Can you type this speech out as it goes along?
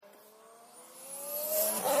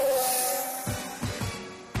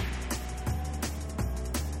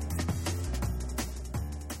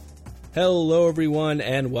Hello, everyone,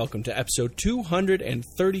 and welcome to episode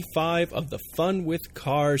 235 of the Fun with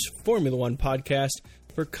Cars Formula One podcast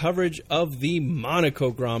for coverage of the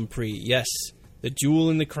Monaco Grand Prix. Yes, the jewel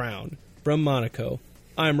in the crown from Monaco.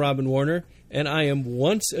 I'm Robin Warner, and I am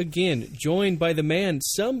once again joined by the man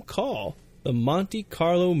some call the Monte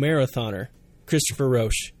Carlo Marathoner, Christopher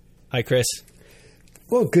Roche. Hi, Chris.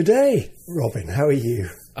 Well, good day, Robin. How are you?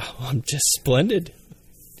 Oh, I'm just splendid.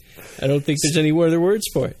 I don't think there's any other words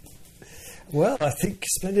for it. Well, I think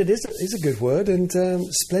splendid is a good word, and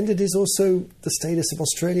splendid is also the status of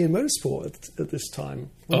Australian motorsport at this time.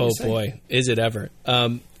 Oh, boy, is it ever.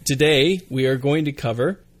 Today, we are going to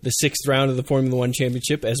cover the sixth round of the Formula One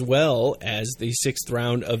Championship as well as the sixth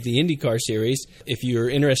round of the IndyCar Series. If you're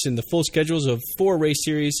interested in the full schedules of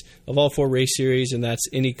all four race series, and that's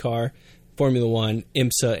IndyCar, Formula One,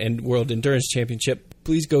 IMSA, and World Endurance Championship,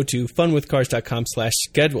 please go to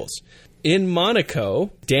funwithcars.com/schedules. In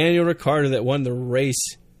Monaco, Daniel Ricciardo that won the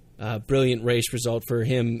race, brilliant race result for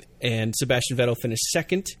him, and Sebastian Vettel finished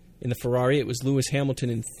second in the Ferrari. It was Lewis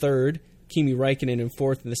Hamilton in third, Kimi Räikkönen in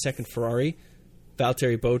fourth in the second Ferrari,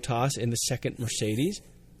 Valtteri Bottas in the second Mercedes,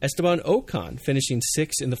 Esteban Ocon finishing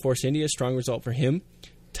sixth in the Force India, strong result for him.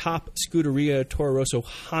 Top Scuderia Toro Rosso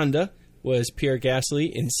Honda was Pierre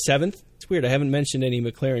Gasly in seventh. It's weird, I haven't mentioned any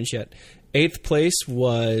McLarens yet. Eighth place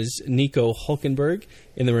was Nico Hülkenberg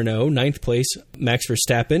in the Renault. Ninth place, Max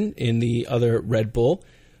Verstappen in the other Red Bull,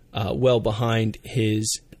 well behind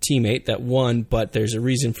his teammate that won, but there's a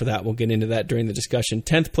reason for that. We'll get into that during the discussion.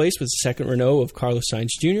 10th place was the second Renault of Carlos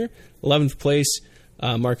Sainz Jr. 11th place,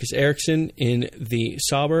 Marcus Ericsson in the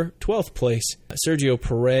Sauber. 12th place, Sergio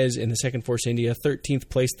Perez in the second Force India. 13th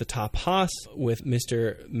place, the top Haas with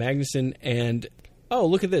Mr. Magnussen. And oh,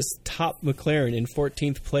 look at this. Top McLaren in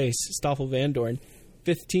 14th place, Stoffel Vandoorne.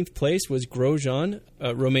 15th place was Grosjean,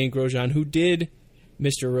 Romain Grosjean, who did,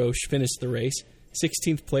 Mr. Roche, finish the race.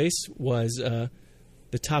 16th place was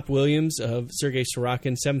the top Williams of Sergei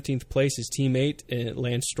Sorokin. 17th place, his teammate,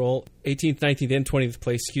 Lance Stroll. 18th, 19th, and 20th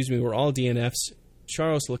place, were all DNFs.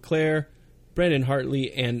 Charles Leclerc, Brendan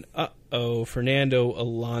Hartley, and, Fernando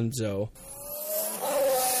Alonso.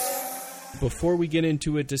 Before we get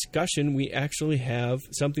into a discussion, we actually have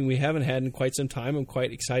something we haven't had in quite some time. I'm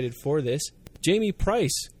quite excited for this. Jamie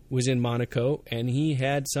Price was in Monaco, and he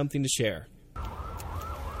had something to share.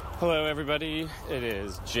 Hello, everybody. It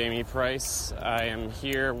is Jamie Price. I am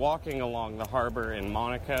here walking along the harbor in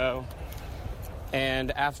Monaco. And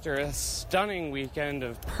after a stunning weekend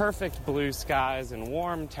of perfect blue skies and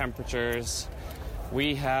warm temperatures,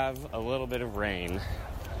 we have a little bit of rain.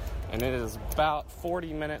 And it is about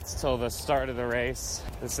 40 minutes till the start of the race.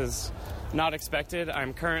 This is not expected.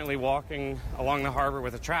 I'm currently walking along the harbor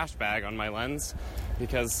with a trash bag on my lens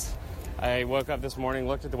because I woke up this morning,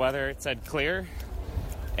 looked at the weather, it said clear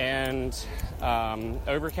and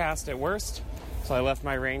overcast at worst. So I left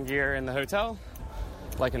my rain gear in the hotel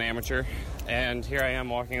like an amateur, and here I am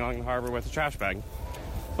walking along the harbor with a trash bag.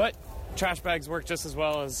 But trash bags work just as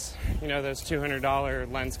well as, those $200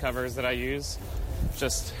 lens covers that I use.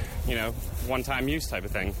 Just, one-time use type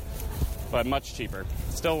of thing, but much cheaper.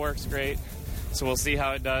 Still works great, so we'll see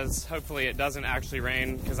how it does. Hopefully it doesn't actually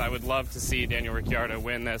rain, because I would love to see Daniel Ricciardo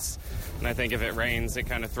win this, and I think if it rains, it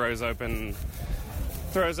kind of throws open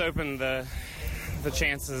the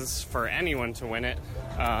chances for anyone to win it.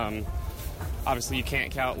 Obviously, you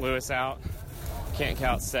can't count Lewis out, can't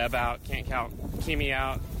count Seb out, can't count Kimi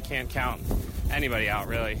out, can't count anybody out,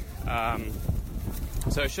 really.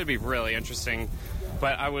 So it should be really interesting.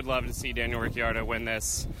 But I would love to see Daniel Ricciardo win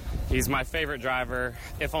this. He's my favorite driver,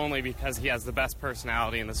 if only because he has the best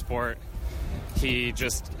personality in the sport. He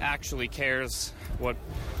just actually cares what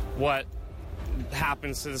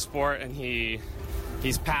happens to the sport, and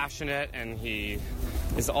he's passionate, and he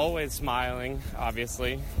is always smiling,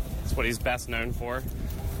 obviously. It's what he's best known for.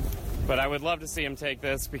 But I would love to see him take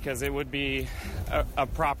this because it would be a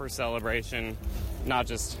proper celebration, not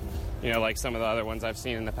just, like some of the other ones I've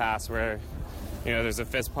seen in the past where there's a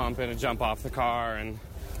fist pump and a jump off the car, and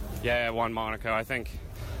I won Monaco. I think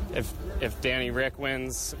if Danny Rick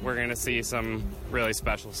wins, we're going to see some really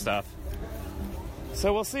special stuff.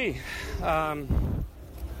 So we'll see. But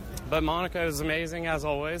Monaco is amazing, as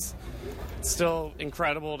always. It's still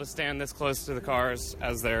incredible to stand this close to the cars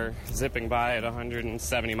as they're zipping by at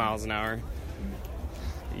 170 miles an hour.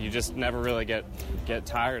 You just never really get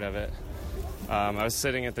tired of it. I was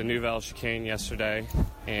sitting at the Nouvelle Chicane yesterday,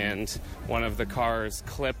 and one of the cars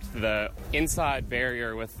clipped the inside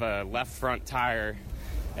barrier with the left front tire,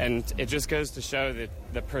 and it just goes to show that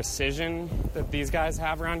the precision that these guys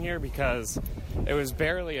have around here, because it was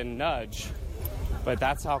barely a nudge But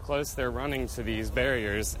that's how close they're running to these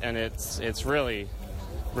barriers, and it's really,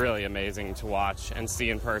 really amazing to watch and see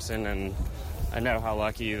in person. And I know how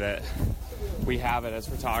lucky that we have it as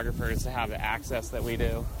photographers to have the access that we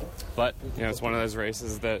do. But, it's one of those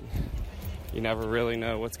races that you never really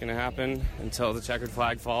know what's going to happen until the checkered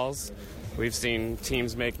flag falls. We've seen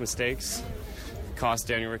teams make mistakes. It cost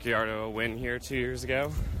Daniel Ricciardo a win here 2 years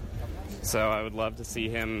ago. So I would love to see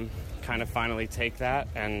him kind of finally take that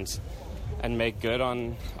and make good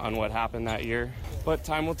on what happened that year. But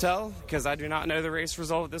time will tell, because I do not know the race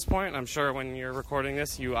result at this point. I'm sure when you're recording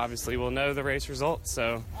this, you obviously will know the race result.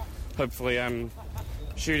 So hopefully I'm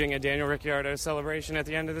shooting a Daniel Ricciardo celebration at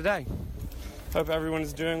the end of the day. Hope everyone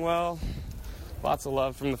is doing well. Lots of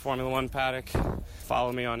love from the Formula One paddock.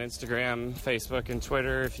 Follow me on Instagram, Facebook, and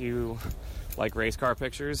Twitter if you like race car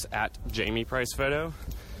pictures at Jamie Price Photo.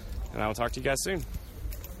 And I will talk to you guys soon.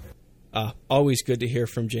 Always good to hear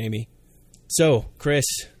from Jamie. So, Chris,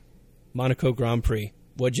 Monaco Grand Prix,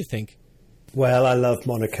 what'd you think? Well, I love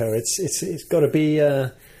Monaco. It's got to be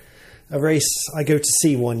a race I go to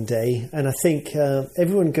see one day, and I think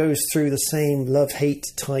everyone goes through the same love-hate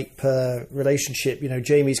type relationship.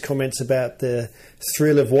 Jamie's comments about the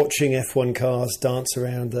thrill of watching F1 cars dance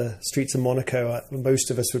around the streets of Monaco.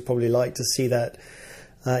 Most of us would probably like to see that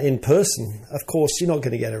in person. Of course, you're not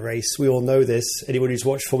going to get a race. We all know this. Anyone who's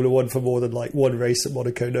watched Formula One for more than one race at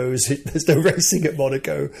Monaco knows there's no racing at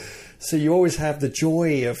Monaco. So you always have the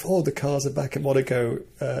joy of, the cars are back at Monaco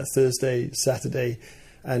Thursday, Saturday,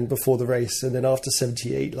 and before the race. And then after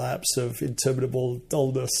 78 laps of interminable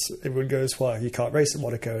dullness, everyone goes, well, you can't race at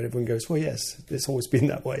Monaco. And everyone goes, well, yes, it's always been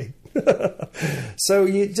that way. So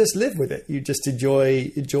you just live with it. You just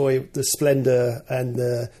enjoy the splendour and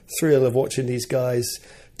the thrill of watching these guys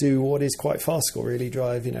do what is quite farcical, really,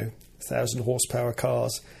 drive, 1,000 horsepower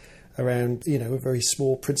cars around, a very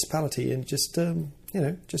small principality, and just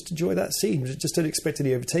enjoy that scene. Just don't expect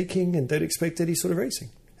any overtaking and don't expect any sort of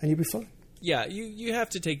racing, and you'll be fine. Yeah, you have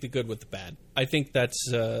to take the good with the bad. I think that's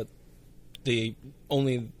the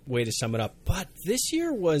only way to sum it up. But this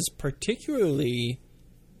year was particularly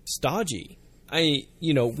stodgy.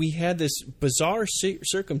 We had this bizarre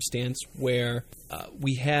circumstance where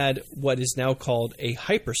we had what is now called a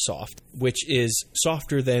hypersoft, which is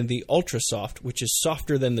softer than the ultra soft, which is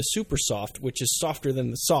softer than the super soft, which is softer than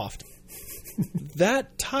the soft.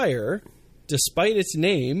 That tire, despite its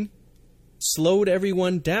name, slowed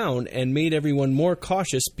everyone down and made everyone more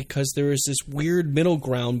cautious, because there is this weird middle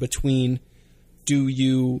ground between, do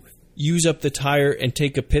you use up the tire and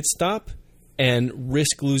take a pit stop and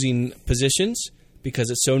risk losing positions because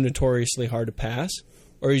it's so notoriously hard to pass,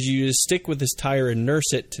 or is you just stick with this tire and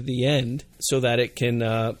nurse it to the end so that it can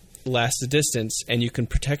last the distance and you can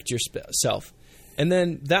protect yourself. And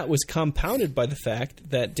then that was compounded by the fact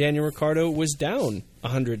that Daniel Ricciardo was down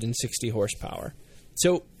 160 horsepower.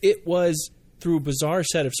 So it was, through a bizarre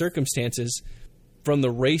set of circumstances, from the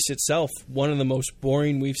race itself, one of the most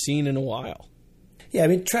boring we've seen in a while. Yeah,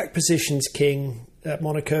 track position's king at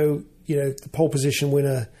Monaco. The pole position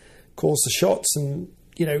winner calls the shots, and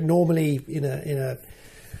normally in a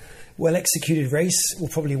well-executed race will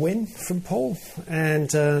probably win from pole, and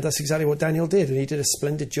that's exactly what Daniel did, and he did a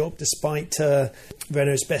splendid job despite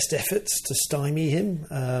Renault's best efforts to stymie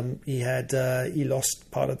him. He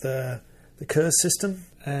lost part of the KERS system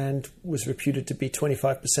and was reputed to be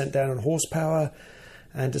 25% down on horsepower,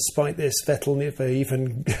 and despite this, Vettel never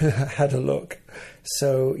even had a look.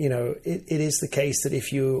 So it is the case that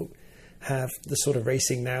if you have the sort of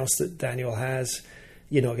racing nous that Daniel has,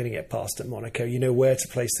 you're not going to get past at Monaco. You know where to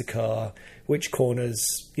place the car, which corners,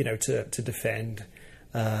 to defend,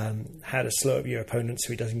 how to slow up your opponent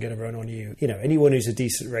so he doesn't get a run on you. Anyone who's a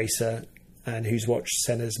decent racer and who's watched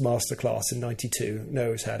Senna's masterclass in '92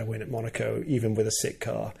 knows how to win at Monaco, even with a sick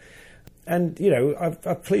car. And, I'm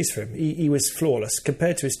pleased for him. He was flawless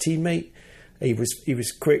compared to his teammate. He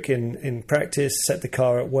was quick in practice, set the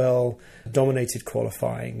car up well, dominated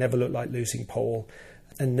qualifying, never looked like losing pole,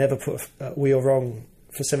 and never put a wheel wrong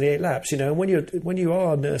for 78 laps. And when you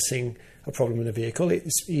are nursing a problem in a vehicle,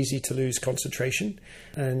 it's easy to lose concentration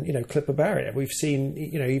and clip a barrier. We've seen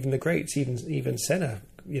even the greats, even Senna,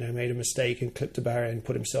 made a mistake and clipped a barrier and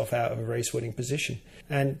put himself out of a race-winning position.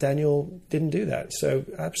 And Daniel didn't do that. So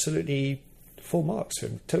absolutely full marks for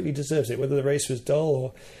him. Totally deserves it. Whether the race was dull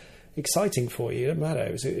or exciting for you, it doesn't matter.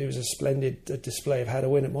 It was a splendid display of how to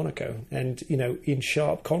win at Monaco. And, in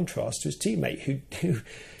sharp contrast to his teammate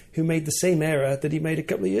who made the same error that he made a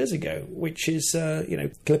couple of years ago, which is,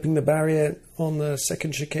 clipping the barrier on the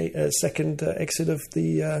second exit of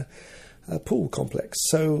the pool complex.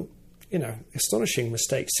 So, astonishing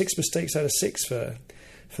mistake. 6 mistakes out of 6 for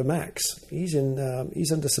Max. He's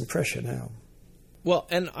under some pressure now. Well,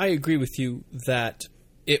 and I agree with you that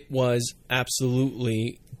it was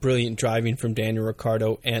absolutely brilliant driving from Daniel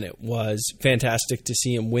Ricciardo, and it was fantastic to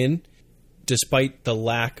see him win, despite the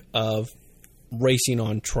lack of racing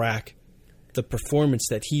on track. The performance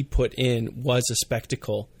that he put in was a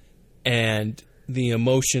spectacle, and the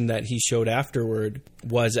emotion that he showed afterward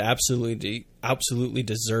was absolutely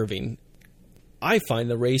deserving. I find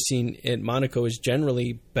the racing at Monaco is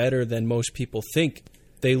generally better than most people think.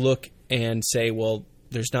 They look and say, well,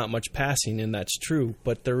 there's not much passing, and that's true.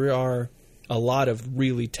 But there are a lot of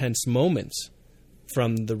really tense moments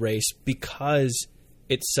from the race because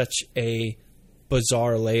it's such a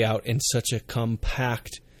bizarre layout and such a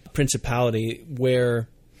compact principality where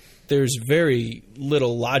there's very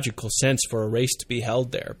little logical sense for a race to be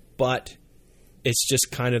held there. But it's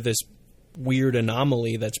just kind of this weird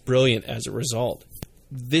anomaly that's brilliant as a result.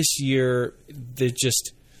 This year,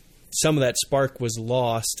 some of that spark was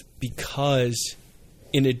lost because,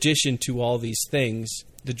 in addition to all these things,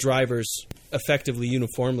 the drivers effectively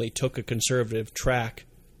uniformly took a conservative track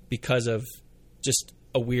because of just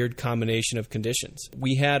a weird combination of conditions.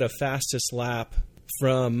 We had a fastest lap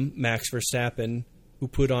from Max Verstappen, who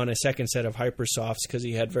put on a second set of hypersofts because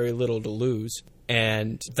he had very little to lose.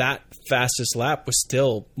 And that fastest lap was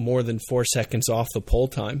still more than 4 seconds off the pole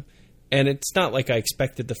time. And it's not like I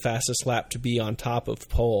expected the fastest lap to be on top of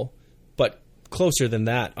pole, but closer than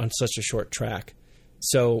that on such a short track.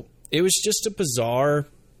 So it was just a bizarre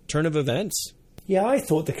turn of events. Yeah, I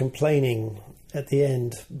thought the complaining at the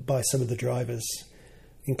end by some of the drivers,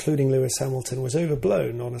 including Lewis Hamilton, was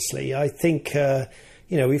overblown, honestly. I think,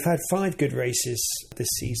 we've had 5 good races this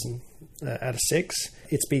season out of 6.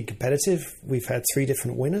 It's been competitive. We've had 3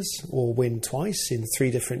 different winners, or win twice in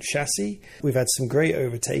 3 different chassis. We've had some great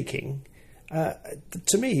overtaking.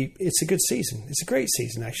 To me, it's a good season. It's a great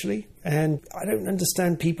season, actually. And I don't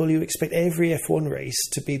understand people who expect every F1 race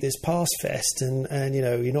to be this pass fest and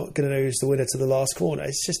you're not going to know who's the winner to the last corner.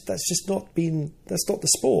 That's not the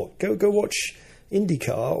sport. Go watch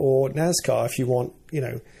IndyCar or NASCAR if you want,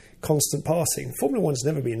 constant passing. Formula One's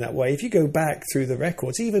never been that way. If you go back through the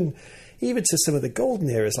records, even to some of the golden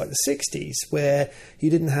eras like the 60s, where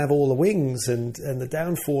you didn't have all the wings and the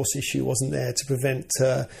downforce issue wasn't there to prevent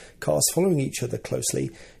cars following each other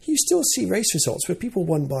closely, you still see race results where people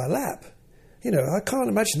won by a lap. I can't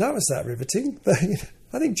imagine that was that riveting.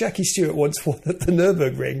 I think Jackie Stewart once won at the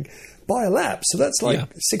Nürburgring by a lap, so that's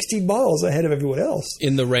 16 miles ahead of everyone else.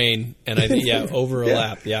 In the rain, and over a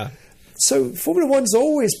lap, yeah. So Formula One's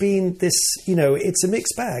always been this, it's a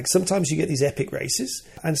mixed bag. Sometimes you get these epic races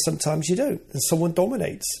and sometimes you don't, and someone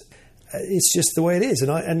dominates. It's just the way it is,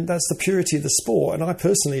 and that's the purity of the sport, and I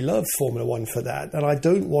personally love Formula One for that, and I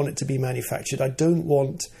don't want it to be manufactured. I don't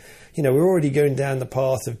want, we're already going down the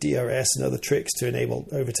path of DRS and other tricks to enable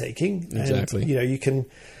overtaking. Exactly. And,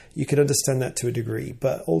 you can understand that to a degree,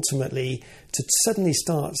 but ultimately to suddenly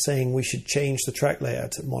start saying we should change the track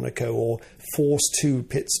layout at Monaco or force 2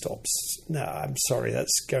 pit stops, no, I'm sorry,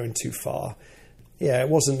 that's going too far. Yeah, it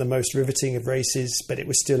wasn't the most riveting of races, but it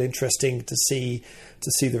was still interesting to see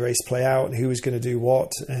the race play out and who was going to do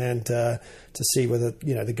what, and to see whether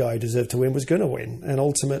the guy who deserved to win was going to win. And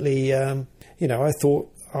ultimately, I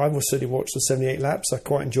thought. I certainly watched the 78 laps. I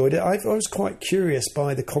quite enjoyed it. I was quite curious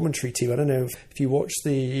by the commentary team. I don't know if you watched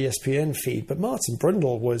the ESPN feed, but Martin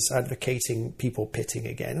Brundle was advocating people pitting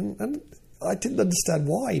again. And I didn't understand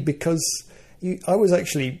why, because I was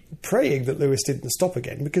actually praying that Lewis didn't stop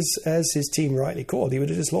again, because as his team rightly called, he would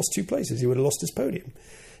have just lost 2 places. He would have lost his podium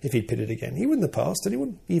if he'd pitted again. He wouldn't have passed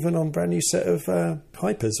anyone, even on a brand new set of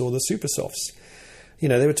Hypers or the Super Softs.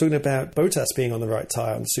 They were talking about Bottas being on the right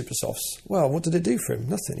tyre on the Super Softs. Well, what did it do for him?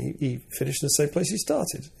 Nothing. He finished in the same place he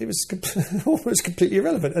started. It was almost completely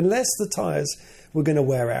irrelevant. Unless the tyres were going to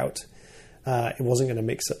wear out, it wasn't going to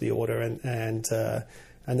mix up the order, and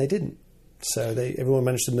they didn't. So everyone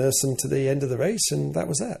managed to nurse them to the end of the race, and that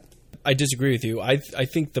was that. I disagree with you. I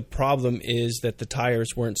think the problem is that the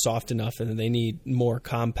tyres weren't soft enough, and they need more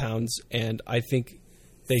compounds, and I think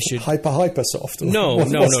they should hyper soft. No.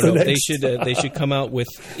 They should come out with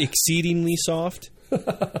exceedingly soft.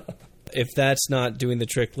 If that's not doing the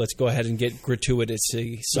trick, let's go ahead and get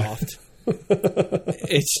gratuitously soft.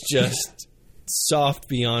 It's just soft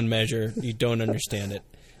beyond measure. You don't understand it.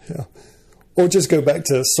 Yeah. Or just go back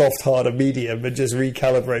to soft, hard, and medium and just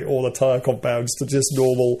recalibrate all the tyre compounds to just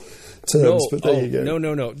normal terms. But there you go.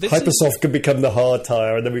 No. Hypersoft can become the hard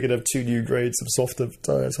tyre, and then we can have 2 new grades of softer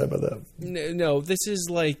tyres. How about that? No, this is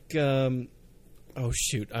like... I'm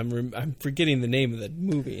forgetting the name of the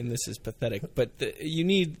movie, and this is pathetic. But you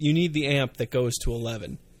need the amp that goes to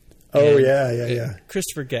 11. Oh, And, yeah.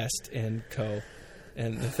 Christopher Guest and co.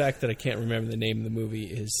 And the fact that I can't remember the name of the movie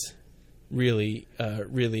is really,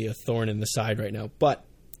 really a thorn in the side right now. But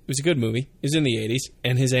it was a good movie. It was in the 80s,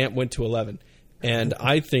 and his amp went to 11. And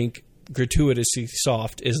I think gratuitously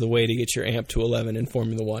soft is the way to get your amp to 11 in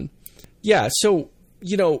Formula One. Yeah, so,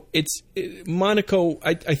 Monaco,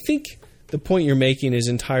 I think the point you're making is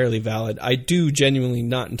entirely valid. I do genuinely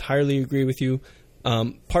not entirely agree with you,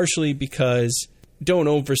 partially because don't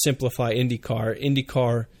oversimplify IndyCar.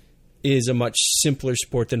 IndyCar is a much simpler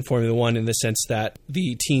sport than Formula One in the sense that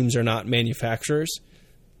the teams are not manufacturers,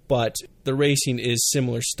 but the racing is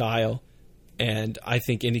similar style, and I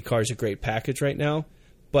think IndyCar is a great package right now.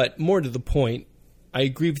 But more to the point, I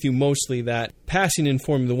agree with you mostly that passing in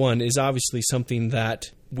Formula One is obviously something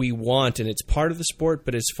that we want, and it's part of the sport,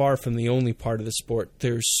 but it's far from the only part of the sport.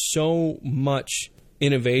 There's so much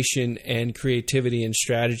innovation and creativity and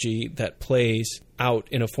strategy that plays out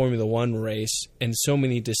in a Formula One race, and so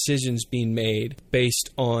many decisions being made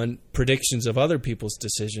based on predictions of other people's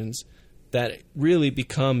decisions, that it really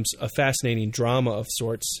becomes a fascinating drama of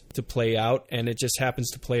sorts to play out, and it just happens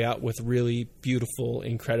to play out with really beautiful,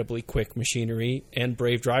 incredibly quick machinery and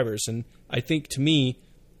brave drivers. And I think, to me,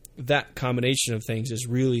 that combination of things is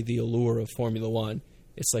really the allure of Formula One.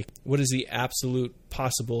 It's like, what is the absolute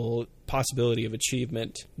possibility of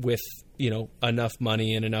achievement with, enough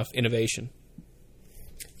money and enough innovation?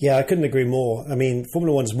 Yeah, I couldn't agree more. I mean,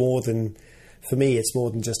 Formula One's for me, it's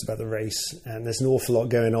more than just about the race, and there's an awful lot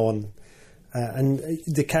going on. And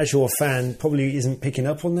the casual fan probably isn't picking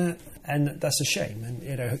up on that, and that's a shame.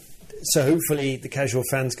 And so hopefully the casual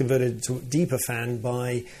fan's converted to a deeper fan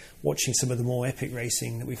by watching some of the more epic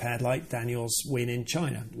racing that we've had, like Daniel's win in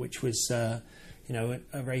China, which was a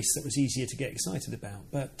race that was easier to get excited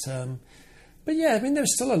about. But yeah, I mean,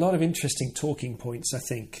 there's still a lot of interesting talking points, I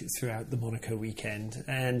think, throughout the Monaco weekend,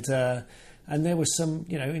 and there were some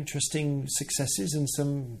interesting successes and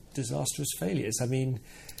some disastrous failures. I mean.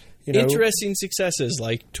 Interesting successes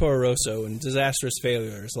like Toro Rosso and disastrous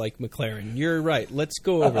failures like McLaren. You're right. Let's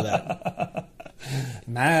go over that.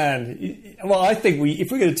 Man, well, I think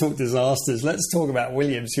if we're going to talk disasters, let's talk about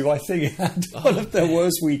Williams, who I think had one of their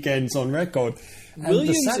worst weekends on record.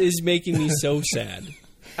 Williams is making me so sad.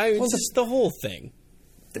 Just the whole thing.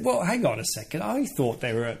 Well, hang on a second. I thought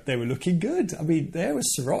they were looking good. I mean, there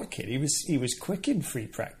was Sirotkin. He was quick in free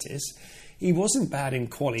practice. He wasn't bad in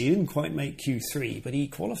quali. He didn't quite make Q3, but he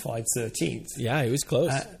qualified 13th. Yeah, he was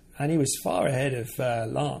close. And he was far ahead of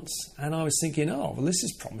Lance. And I was thinking, this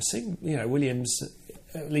is promising. Williams,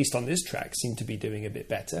 at least on this track, seemed to be doing a bit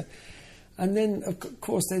better. And then, of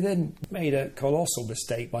course, they then made a colossal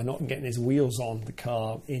mistake by not getting his wheels on the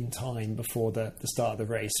car in time before the start of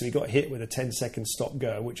the race. So he got hit with a 10-second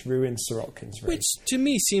stop-go, which ruined Sirotkin's race. Which, to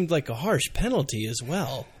me, seemed like a harsh penalty as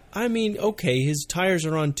well. I mean, okay, his tires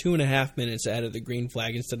are on 2.5 minutes out of the green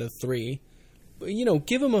flag instead of 3. But,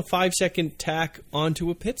 give him a 5-second tack onto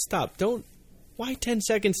a pit stop. Why 10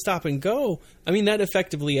 seconds stop and go? I mean, that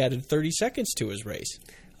effectively added 30 seconds to his race.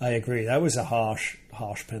 I agree. That was a harsh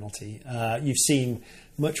penalty. You've seen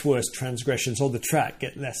much worse transgressions on the track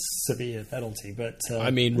get less severe penalty. But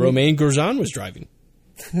Romain Grosjean was driving.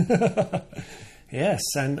 Yes,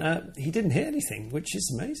 and he didn't hit anything, which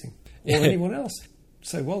is amazing. Or anyone else.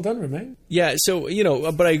 So well done, Romain. Yeah, so,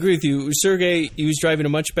 but I agree with you. Sergey, he was driving a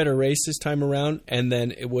much better race this time around, and then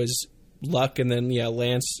it was luck, and then,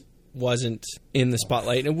 Lance wasn't in the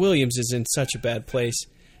spotlight, and Williams is in such a bad place.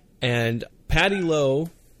 And Paddy Lowe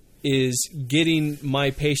is getting my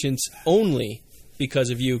patience only because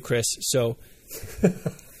of you, Chris. So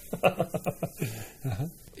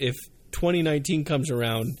if 2019 comes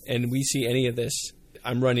around and we see any of this,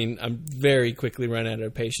 I'm very quickly running out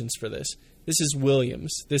of patience for this. This is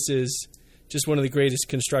Williams. This is just one of the greatest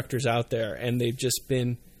constructors out there, and they've just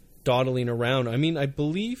been dawdling around. I mean, I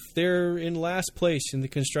believe they're in last place in the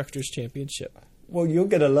Constructors' Championship. Well, you're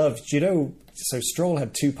going to love... So Stroll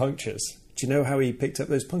had 2 punctures. Do you know how he picked up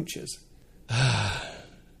those punctures?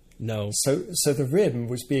 No. So the rim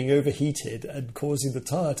was being overheated and causing the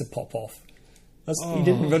tyre to pop off. He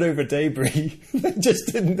didn't run over debris. They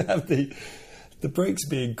just didn't have the brakes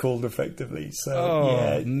being called effectively.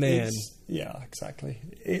 So, man. Yeah, exactly.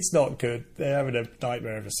 It's not good. They're having a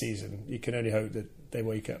nightmare of a season. You can only hope that they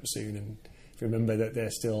wake up soon and remember that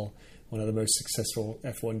they're still one of the most successful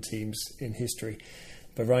F1 teams in history.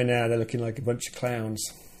 But right now, they're looking like a bunch of clowns.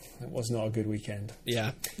 It was not a good weekend.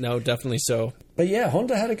 Yeah, no, definitely so. But yeah,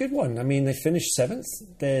 Honda had a good one. I mean, they finished 7th.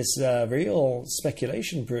 There's real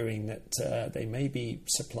speculation brewing that they may be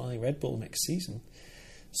supplying Red Bull next season.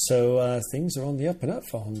 So things are on the up and up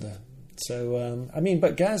for Honda. So,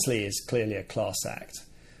 but Gasly is clearly a class act.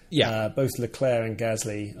 Yeah. Both Leclerc and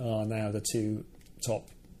Gasly are now the two top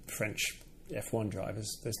French F1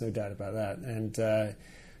 drivers. There's no doubt about that.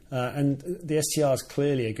 And the STR is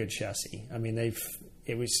clearly a good chassis. I mean,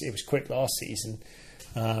 it was quick last season,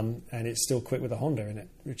 and it's still quick with a Honda in it,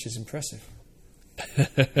 which is impressive.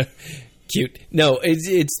 Cute. No,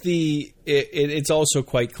 it's also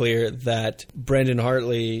quite clear that Brendan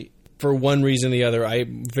Hartley, for one reason or the other,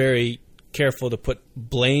 I'm very careful to put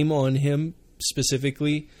blame on him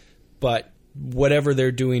specifically, but whatever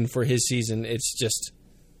they're doing for his season, it's just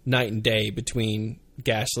night and day between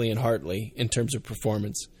Gasly and Hartley in terms of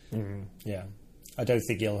performance. Yeah. I don't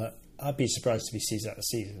think I'd be surprised if he sees that the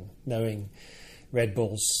season, knowing Red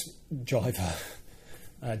Bull's driver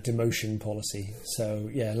demotion policy. So,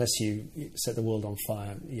 yeah, unless you set the world on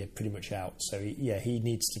fire, you're pretty much out. So, yeah, he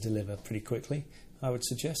needs to deliver pretty quickly, I would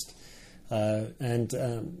suggest. And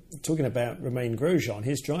talking about Romain Grosjean,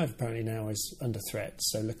 his drive apparently now is under threat.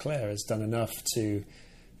 So Leclerc has done enough to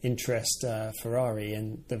interest Ferrari,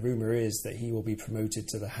 and the rumour is that he will be promoted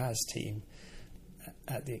to the Haas team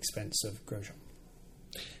at the expense of Grosjean.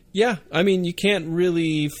 Yeah, I mean, you can't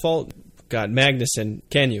really fault Magnussen,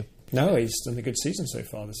 can you? No, he's done a good season so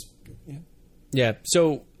far. Yeah.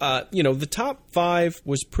 So, the top 5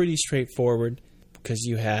 was pretty straightforward because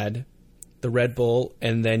you had the Red Bull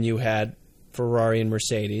and then you had Ferrari and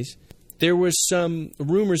Mercedes. There was some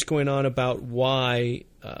rumors going on about why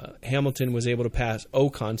Hamilton was able to pass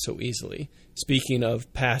Ocon so easily. Speaking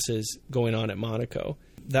of passes going on at Monaco,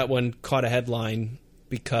 that one caught a headline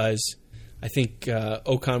because I think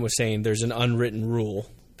Ocon was saying there's an unwritten rule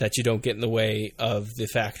that you don't get in the way of the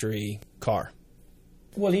factory car.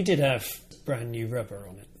 Well, he did have brand new rubber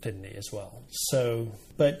on it, didn't he, as well? So,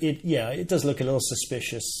 but it does look a little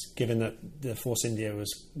suspicious given that the Force India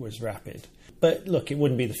was rapid. But look, it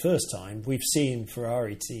wouldn't be the first time. We've seen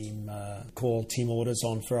Ferrari team call team orders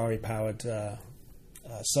on Ferrari-powered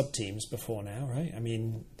sub-teams before now, right? I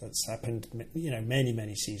mean, that's happened, many,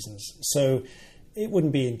 many seasons. So it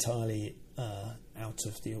wouldn't be entirely out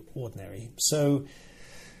of the ordinary. So,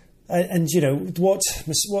 and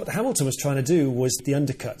what Hamilton was trying to do was the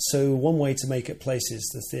undercut. So one way to make up places,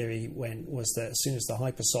 the theory was that as soon as the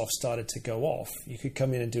hypersoft started to go off, you could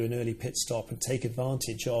come in and do an early pit stop and take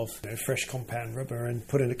advantage of fresh compound rubber and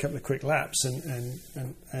put in a couple of quick laps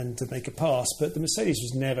and to make a pass. But the Mercedes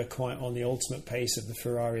was never quite on the ultimate pace of the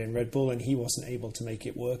Ferrari and Red Bull, and he wasn't able to make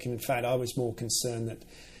it work. And in fact, I was more concerned that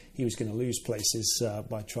he was going to lose places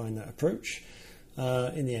by trying that approach.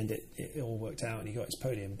 In the end, it all worked out and he got his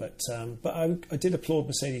podium. But I did applaud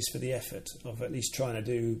Mercedes for the effort of at least trying to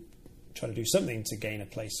do something to gain a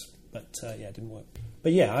place. But it didn't work.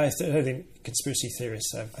 But yeah, I don't think conspiracy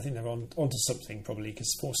theorists I think they're onto something probably,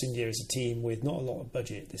 because Force India is a team with not a lot of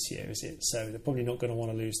budget this year, is it? So they're probably not going to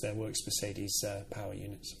want to lose their Works Mercedes power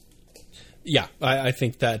units. Yeah, I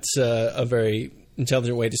think that's a very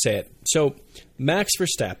intelligent way to say it. So Max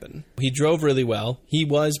Verstappen, he drove really well. He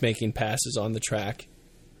was making passes on the track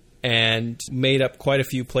and made up quite a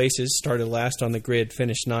few places, started last on the grid,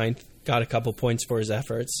 finished 9th, got a couple points for his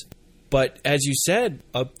efforts. But as you said,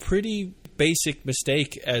 a pretty basic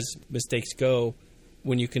mistake as mistakes go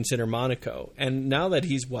when you consider Monaco. And now that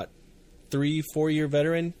he's 3-4 year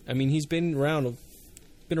veteran, I mean, he's been around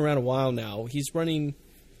a while now. He's running.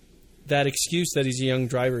 That excuse that he's a young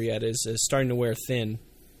driver yet is starting to wear thin.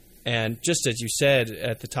 And just as you said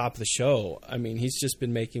at the top of the show, I mean, he's just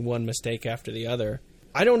been making one mistake after the other.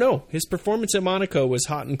 I don't know. His performance at Monaco was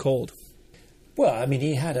hot and cold. Well, I mean,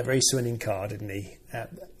 he had a race-winning car, didn't he?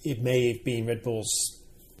 It may have been Red Bull's,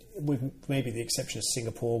 with maybe the exception of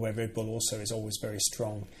Singapore, where Red Bull also is always very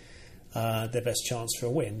strong, their best chance for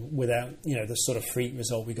a win, without the sort of freak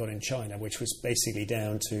result we got in China, which was basically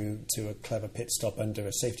down to a clever pit stop under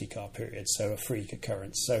a safety car period, so a freak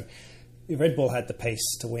occurrence. So Red Bull had the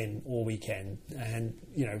pace to win all weekend, and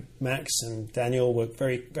Max and Daniel were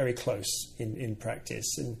very, very close in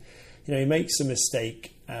practice, and he makes a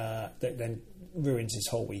mistake that then ruins his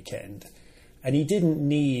whole weekend. And he didn't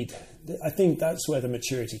need, I think that's where the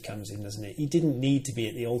maturity comes in, doesn't it? He didn't need to be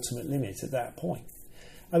at the ultimate limit at that point.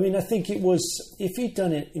 I mean, I think it was, if he'd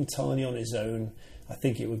done it entirely on his own, I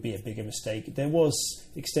think it would be a bigger mistake. There was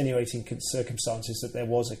extenuating circumstances that there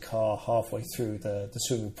was a car halfway through the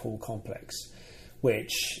swimming pool complex,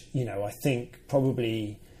 which, I think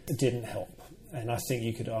probably didn't help. And I think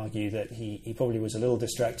you could argue that he probably was a little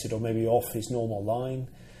distracted or maybe off his normal line,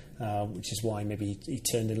 which is why maybe he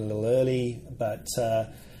turned in a little early. But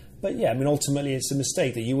yeah, I mean, ultimately it's a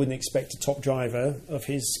mistake that you wouldn't expect a top driver of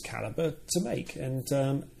his caliber to make. And,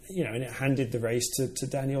 and it handed the race to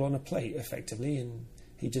Daniel on a plate, effectively, and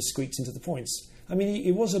he just squeaked into the points. I mean,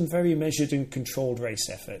 it was a very measured and controlled race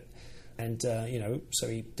effort. And, so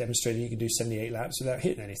he demonstrated he could do 78 laps without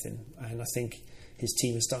hitting anything. And I think his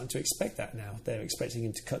team is starting to expect that now. They're expecting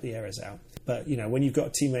him to cut the errors out. But, when you've got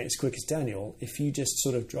a teammate as quick as Daniel, if you just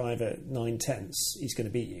sort of drive at 9/10, he's going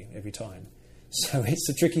to beat you every time. So it's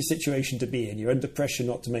a tricky situation to be in. You're under pressure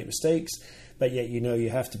not to make mistakes, but yet you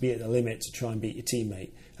have to be at the limit to try and beat your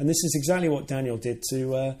teammate. And this is exactly what Daniel did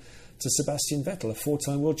to Sebastian Vettel, a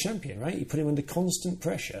 4-time world champion, right? He put him under constant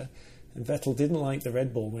pressure, and Vettel didn't like the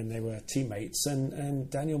Red Bull when they were teammates, and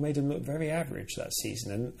Daniel made him look very average that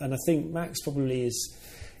season. And I think Max probably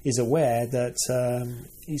is aware that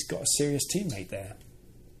he's got a serious teammate there.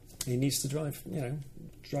 He needs to drive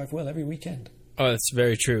well every weekend. Oh, that's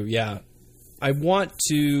very true, yeah. I want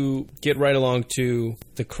to get right along to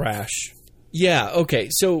the crash. Yeah, okay,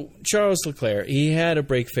 so Charles Leclerc, he had a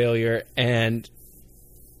brake failure and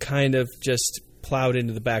kind of just plowed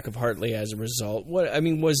into the back of Hartley as a result.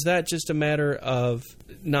 Was that just a matter of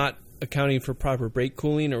not accounting for proper brake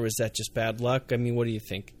cooling, or was that just bad luck? I mean, what do you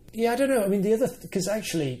think? Yeah, I don't know. I mean, because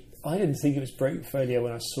actually, I didn't think it was brake failure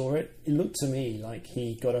when I saw it. It looked to me like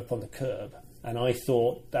he got up on the curb, and I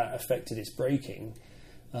thought that affected his braking.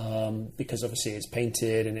 Because obviously it's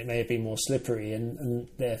painted and it may have been more slippery, and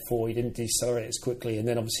therefore he didn't decelerate as quickly, and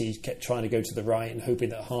then obviously he kept trying to go to the right and hoping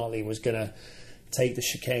that Hartley was going to take the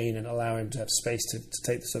chicane and allow him to have space to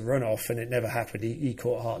take the runoff, and it never happened. He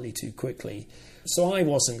caught Hartley too quickly. So I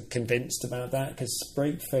wasn't convinced about that, because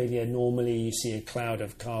brake failure, normally you see a cloud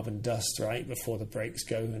of carbon dust right before the brakes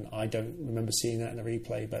go, and I don't remember seeing that in the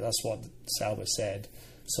replay, but that's what Sauber said,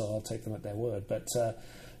 so I'll take them at their word. But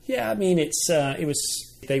yeah, I mean,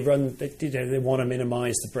 they want to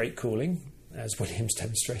minimise the brake cooling, as Williams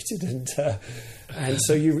demonstrated, and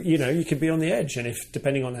so you can be on the edge, and if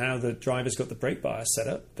depending on how the driver's got the brake bias set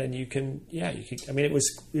up, then you can. I mean, it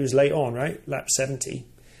was late on, right, lap 70,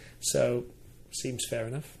 so seems fair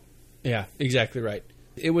enough. Yeah, exactly right.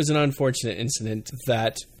 It was an unfortunate incident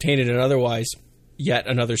that tainted an otherwise yet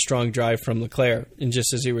another strong drive from Leclerc, and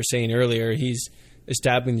just as you were saying earlier, he's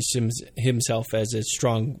established himself as a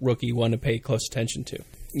strong rookie, one to pay close attention to.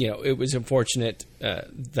 It was unfortunate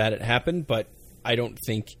that it happened, but I don't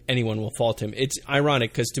think anyone will fault him. It's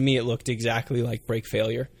ironic because to me it looked exactly like brake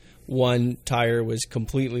failure. One tire was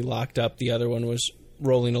completely locked up, the other one was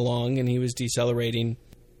rolling along, and he was decelerating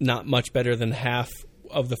not much better than half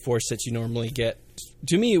of the force that you normally get.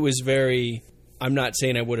 To me, it was I'm not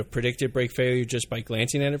saying I would have predicted brake failure just by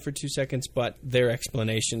glancing at it for 2 seconds, but their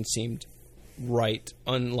explanation seemed right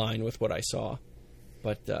on line with what I saw.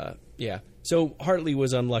 But yeah, so Hartley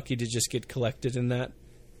was unlucky to just get collected in that,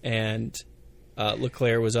 and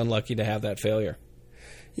Leclerc was unlucky to have that failure.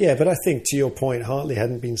 Yeah, but I think to your point, Hartley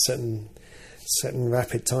hadn't been setting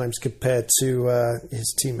rapid times compared to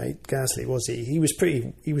his teammate Gasly, was he?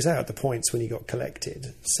 He was out at the points when he got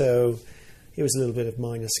collected, so it was a little bit of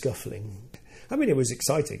minor scuffling. I mean, it was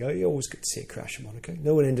exciting. You always good to see a crash in Monaco.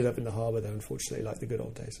 No one ended up in the harbour, though, unfortunately, like the good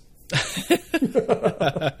old days.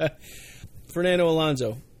 Fernando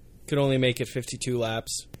Alonso could only make it 52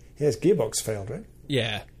 laps. Yeah, his gearbox failed, right?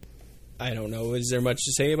 Yeah. I don't know. Is there much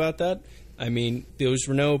to say about that? I mean, those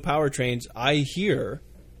Renault powertrains, I hear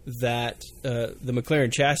that the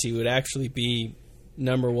McLaren chassis would actually be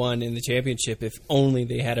number one in the championship if only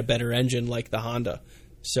they had a better engine like the Honda.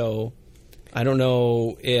 So I don't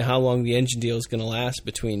know how long the engine deal is going to last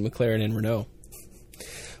between McLaren and Renault.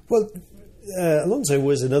 Well, Alonso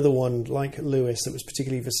was another one like Lewis that was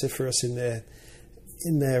particularly vociferous in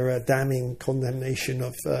their damning condemnation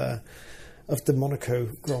of the Monaco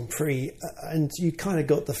Grand Prix, and you kind of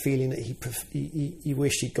got the feeling that he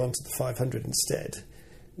wished he'd gone to the 500 instead.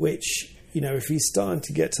 Which, if he's starting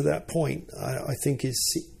to get to that point, I think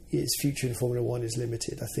his future in Formula One is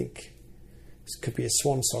limited. I think this could be a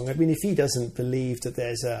swan song. I mean, if he doesn't believe that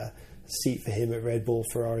there's a seat for him at Red Bull,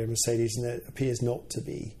 Ferrari, and Mercedes, and there appears not to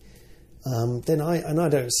be, then I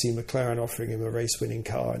don't see McLaren offering him a race-winning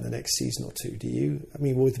car in the next season or two. Do you? I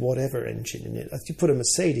mean, with whatever engine in it, if you put a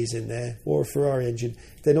Mercedes in there or a Ferrari engine,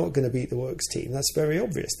 they're not going to beat the works team. That's very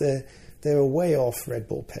obvious. They're a way off Red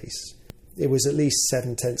Bull pace. It was at least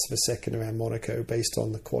 0.7 of a second around Monaco based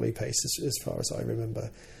on the quali pace, as far as I remember.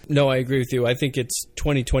 No, I agree with you. I think it's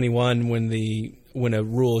 2021 when a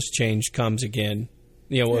rules change comes again.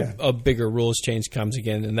 A bigger rules change comes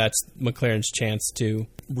again, and that's McLaren's chance to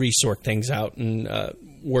resort things out and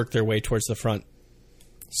work their way towards the front.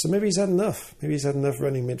 So maybe he's had enough. Maybe he's had enough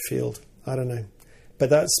running midfield. I don't know. But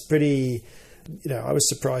that's pretty... I was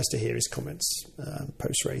surprised to hear his comments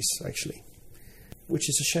post-race, actually, which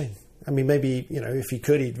is a shame. I mean, maybe, if he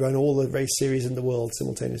could, he'd run all the race series in the world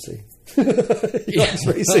simultaneously. He likes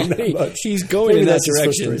racing that much. He's going Maybe in that that's his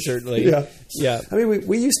direction, frustration. certainly. Yeah. I mean,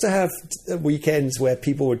 we used to have weekends where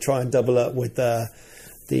people would try and double up with the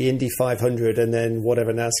Indy 500 and then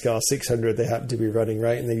whatever NASCAR 600 they happened to be running,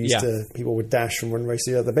 right? And they used to, people would dash from one race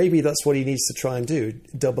to the other. Maybe that's what he needs to try and do,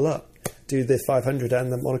 double up, do the 500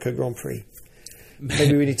 and the Monaco Grand Prix.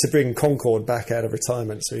 Maybe we need to bring Concorde back out of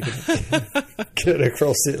retirement so he can get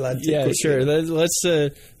across the Atlantic. Yeah, quickly. sure. Let's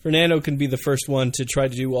Fernando can be the first one to try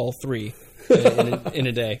to do all three in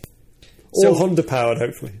a day. All Honda powered,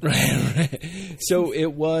 hopefully. Right. So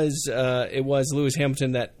it was Lewis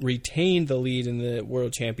Hamilton that retained the lead in the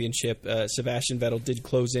World Championship. Sebastian Vettel did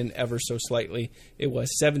close in ever so slightly. It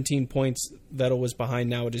was 17 points. Vettel was behind.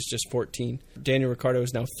 Now it is just 14. Daniel Ricciardo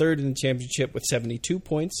is now third in the championship with 72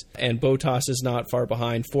 points, and Bottas is not far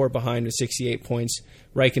behind, 4 behind with 68 points.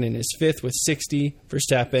 Raikkonen is fifth with 60.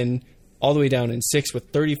 Verstappen all the way down in sixth with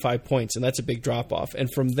 35 points, and that's a big drop off. And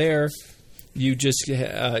from there, you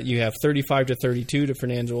have 35 to 32 to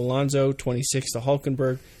Fernando Alonso, 26 to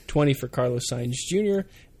Hülkenberg, 20 for Carlos Sainz Jr.,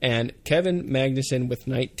 and Kevin Magnussen with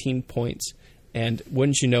 19 points. And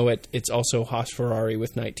wouldn't you know it, it's also Haas Ferrari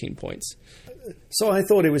with 19 points. So I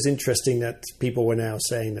thought it was interesting that people were now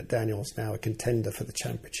saying that Daniel's now a contender for the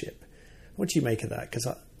championship. What do you make of that?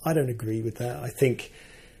 Because I don't agree with that. I think,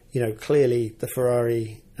 clearly the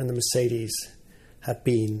Ferrari and the Mercedes have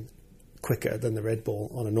been quicker than the Red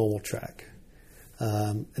Bull on a normal track.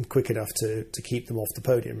 And quick enough to keep them off the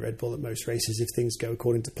podium, Red Bull, at most races if things go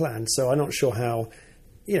according to plan. So I'm not sure how,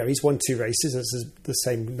 he's won 2 races, that's the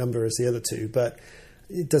same number as the other 2, but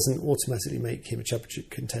it doesn't automatically make him a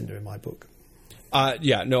championship contender in my book. I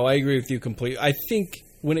agree with you completely. I think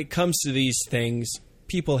when it comes to these things,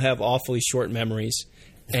 people have awfully short memories,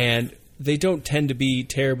 and they don't tend to be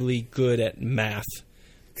terribly good at math.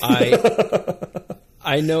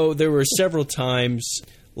 I know there were several times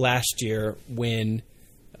last year when,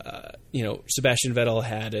 Sebastian Vettel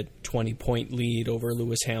had a 20-point lead over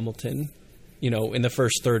Lewis Hamilton, in the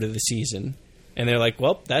first third of the season. And they're like,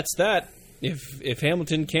 well, that's that. If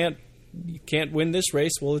Hamilton can't win this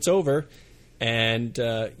race, well, it's over. And,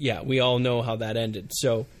 we all know how that ended.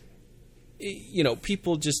 So,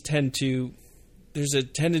 people just there's a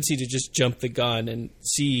tendency to just jump the gun and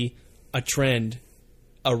see a trend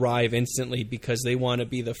arrive instantly because they want to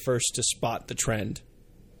be the first to spot the trend.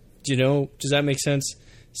 Does that make sense?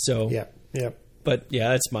 So yeah. But yeah,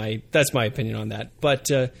 that's my opinion on that. But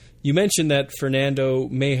you mentioned that Fernando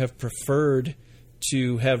may have preferred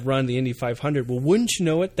to have run the Indy 500. Well, wouldn't you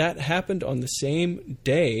know it? That happened on the same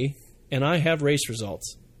day, and I have race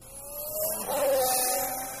results.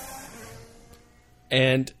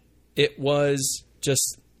 And it was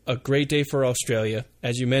just a great day for Australia,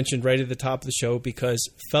 as you mentioned right at the top of the show, because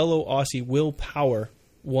fellow Aussie Will Power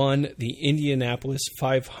won the Indianapolis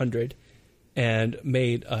 500 and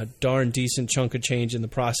made a darn decent chunk of change in the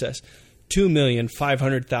process.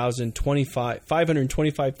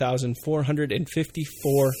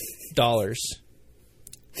 $2,525,454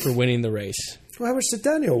 for winning the race. Well, how much did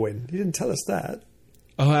Daniel win? You didn't tell us that.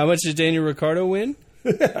 Oh, how much did Daniel Ricciardo win?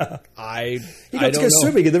 Yeah. I He got to go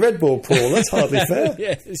swimming in the Red Bull pool. That's hardly fair.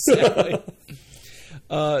 Yeah, exactly.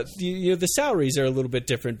 The salaries are a little bit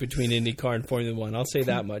different between IndyCar and Formula One. I'll say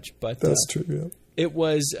that much. But that's true. Yeah. It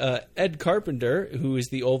was Ed Carpenter, who is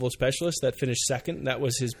the oval specialist, that finished second. That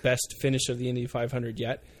was his best finish of the Indy 500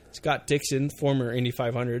 yet. Scott Dixon, former Indy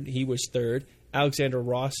 500, he was third. Alexander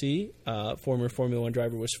Rossi, former Formula One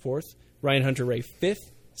driver, was fourth. Ryan Hunter-Reay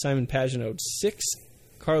fifth. Simon Pagenaud sixth.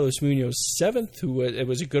 Carlos Munoz seventh. It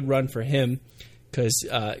was a good run for him because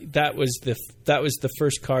that was the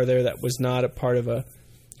first car there that was not a part of a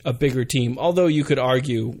bigger team. Although you could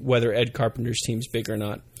argue whether Ed Carpenter's team's big or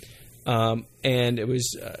not. And it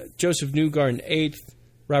was Joseph Newgarden 8th,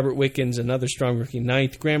 Robert Wickens, another strong rookie,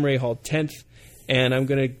 9th, Graham Rahal 10th, and I'm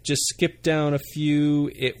going to just skip down a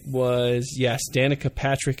few. It was, Danica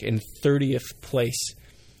Patrick in 30th place.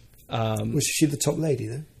 Was she the top lady,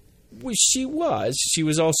 though? Well, she was. She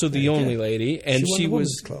was also the only lady, and she won the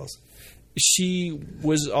women's class. She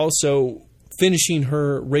was also finishing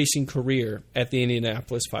her racing career at the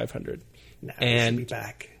Indianapolis 500. Now and she'll be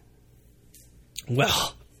back.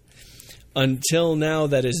 Well, until now,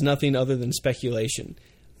 that is nothing other than speculation.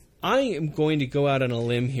 I am going to go out on a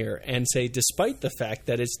limb here and say, despite the fact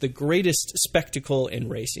that it's the greatest spectacle in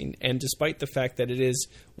racing, and despite the fact that it is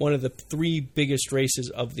one of the 3 biggest races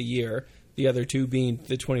of the year, the other 2 being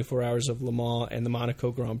the 24 Hours of Le Mans and the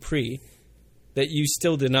Monaco Grand Prix, that you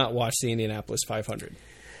still did not watch the Indianapolis 500.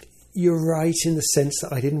 You're right in the sense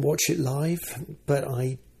that I didn't watch it live, but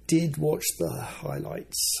I did watch the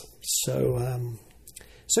highlights. So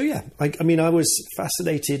yeah, I mean, I was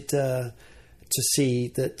fascinated to see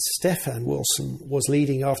that Stefan Wilson was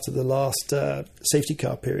leading after the last safety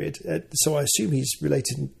car period. So I assume he's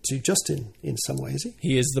related to Justin in some way, is he?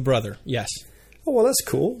 He is the brother, yes. Oh, well, that's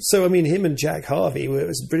cool. So, I mean, him and Jack Harvey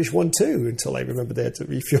were British 1-2 until they remembered they had to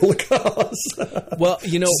refuel the cars. Well,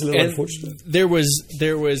 you know, and unfortunate. there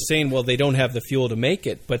was saying, well, they don't have the fuel to make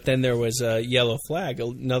it, but then there was a yellow flag,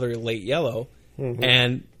 another late yellow,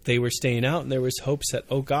 and they were staying out, and there was hopes that,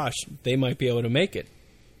 oh gosh, they might be able to make it.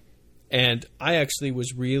 And I actually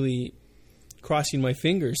was really crossing my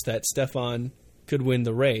fingers that Stefan could win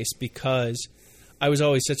the race because I was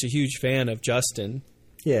always such a huge fan of Justin.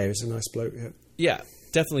 Yeah, he was a nice bloke, yeah. Yeah,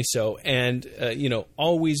 definitely so. And, you know,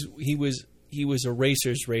 always he was a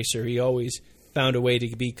racer's racer. He always found a way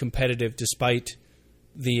to be competitive despite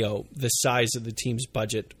the size of the team's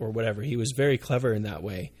budget or whatever. He was very clever in that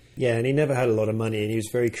way. Yeah, and he never had a lot of money, and he was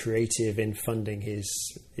very creative in funding his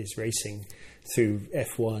racing through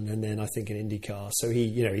F1 and then I think in IndyCar. So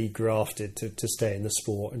he grafted to stay in the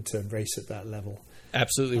sport and to race at that level.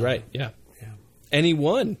 Absolutely right. Yeah. And he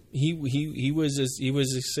won. He was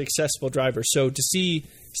a successful driver. So to see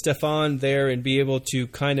Stefan there and be able to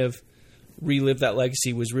kind of relive that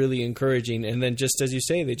legacy was really encouraging. And then just as you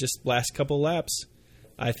say, they just last couple laps.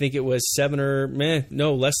 I think it was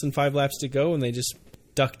less than 5 laps to go, and they just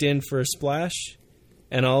ducked in for a splash.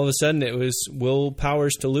 And all of a sudden it was Will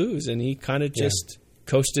Powers to lose, and he kind of just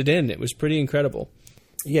coasted in. It was pretty incredible.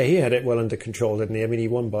 Yeah, he had it well under control, didn't he? I mean, he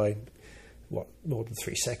won by more than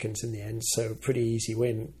 3 seconds in the end, so pretty easy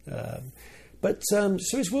win. But so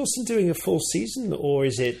is Wilson doing a full season, or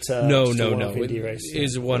is it no? Indy race? It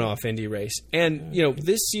is a one-off Indy race. And you know,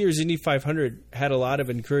 this year's Indy 500 had a lot of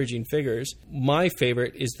encouraging figures. My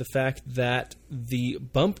favorite is the fact that the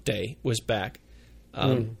bump day was back.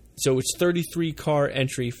 So it's 33 car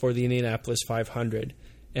entry for the Indianapolis 500.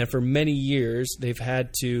 And for many years, they've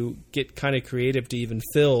had to get kind of creative to even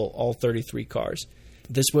fill all 33 cars.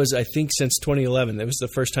 This was, I think, since 2011. That was the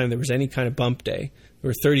first time there was any kind of bump day. There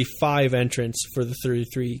were 35 entrants for the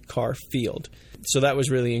 33-car field. So that was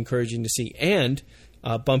really encouraging to see. And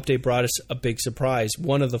bump day brought us a big surprise.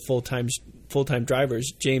 One of the full-time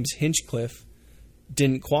drivers, James Hinchcliffe,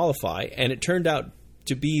 didn't qualify. And it turned out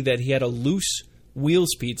to be that he had a loose wheel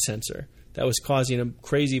speed sensor that was causing a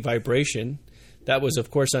crazy vibration. That was,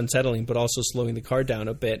 of course, unsettling, but also slowing the car down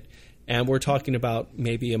a bit. And we're talking about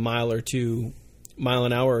maybe a mile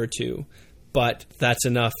an hour or two, but that's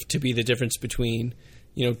enough to be the difference between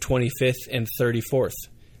 25th and 34th,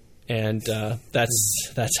 and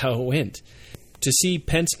that's how it went. To see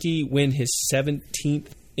Penske win his 17th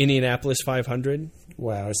Indianapolis 500,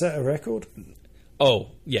 wow, is that a record? Oh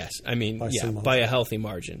yes, I mean by a healthy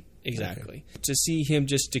margin, exactly. Okay. To see him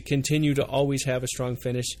just to continue to always have a strong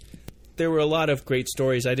finish. There were a lot of great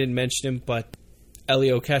stories. I didn't mention him, but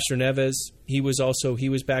Elio Castroneves, he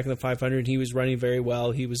was back in the 500. He was running very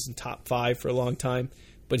well. He was in top 5 for a long time,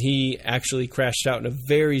 but he actually crashed out in a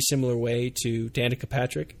very similar way to Danica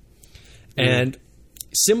Patrick. And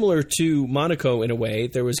similar to Monaco in a way,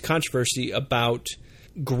 there was controversy about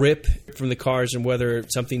grip from the cars and whether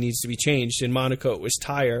something needs to be changed. In Monaco, it was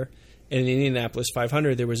tire. And in Indianapolis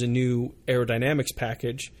 500, there was a new aerodynamics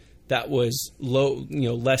package that was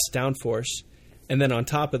less downforce. And then on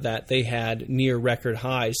top of that, they had near record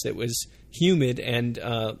highs. That was humid and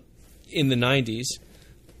in the 90s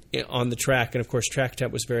on the track. And, of course, track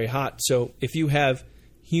temp was very hot. So if you have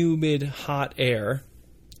humid, hot air,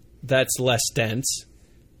 that's less dense.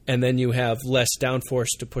 And then you have less downforce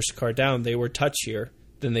to push the car down. They were touchier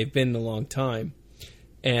than they've been in a long time.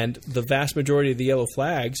 And the vast majority of the yellow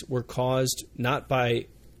flags were caused not by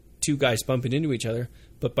two guys bumping into each other,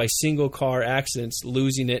 but by single car accidents,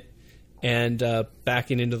 losing it, and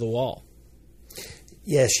backing into the wall.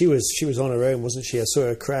 Yeah, she was on her own, wasn't she? I saw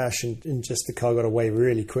her crash, and just the car got away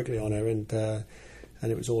really quickly on her, and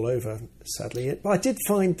it was all over, sadly. But I did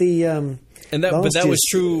find that was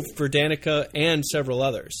true for Danica and several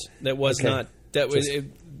others. That was okay. Not that was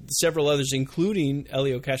several others, including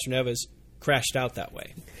Elio Castroneves, crashed out that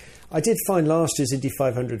way. I did find last year's Indy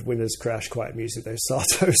 500 winners crash quite amusing, those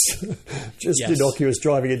Santos. Just innocuous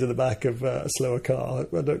driving into the back of a slower car.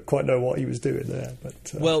 I don't quite know what he was doing there. But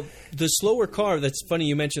well, the slower car, that's funny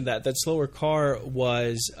you mentioned that. That slower car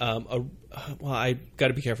was, I got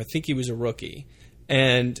to be careful. I think he was a rookie.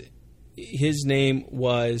 And his name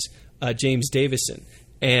was James Davison.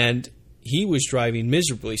 And he was driving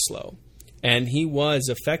miserably slow. And he was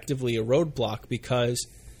effectively a roadblock because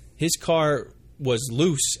his car was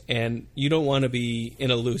loose, and you don't want to be in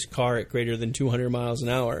a loose car at greater than 200 miles an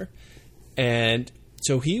hour. And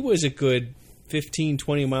So he was a good 15,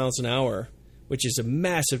 20 miles an hour, which is a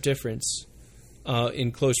massive difference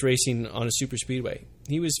in close racing on a super speedway.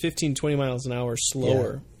 He was 15, 20 miles an hour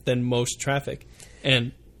slower than most traffic.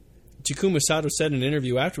 And Takuma Sato said in an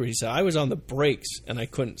interview afterwards, he said, I was on the brakes and I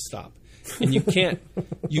couldn't stop. And you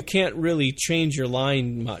can't really change your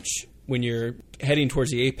line much when you're heading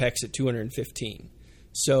towards the apex at 215.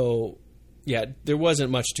 So, yeah, there wasn't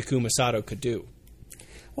much Takuma Sato could do.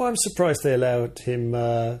 Well, I'm surprised they allowed him,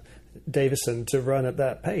 Davison, to run at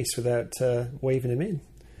that pace without waving him in.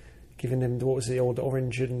 Giving him, what was the old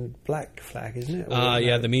orange and black flag, isn't it?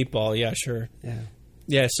 Yeah, the meatball. Yeah, sure. Yeah.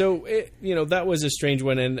 Yeah, so, that was a strange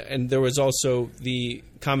one. And there was also the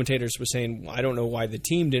commentators were saying, I don't know why the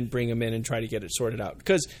team didn't bring him in and try to get it sorted out.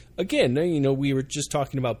 Because, again, we were just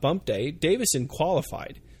talking about bump day. Davison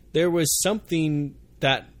qualified. There was something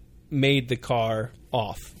that made the car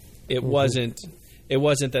off. It wasn't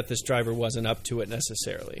that this driver wasn't up to it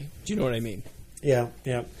necessarily. Do you know what I mean? Yeah.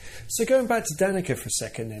 So going back to Danica for a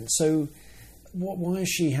second then. So why is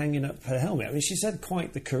she hanging up her helmet? I mean, she's had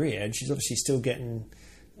quite the career and she's obviously still getting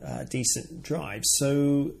decent drives.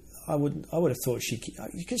 So I would have thought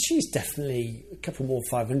because she's definitely a couple more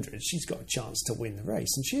 500s, she's got a chance to win the race.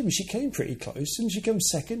 And she came pretty close. Didn't she come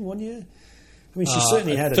second one year? I mean, she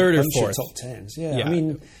certainly had a third or bunch fourth. of top tens. Yeah. I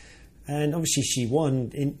mean, and obviously she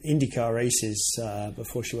won in IndyCar races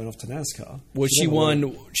before she went off to NASCAR. Well, she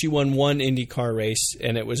won one IndyCar race,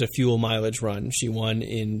 and it was a fuel mileage run. She won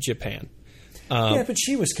in Japan. Yeah, but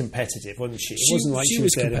she was competitive, wasn't she? It wasn't like she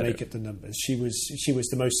was there to make up the numbers. She was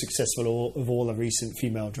the most successful of all the recent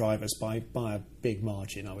female drivers by a big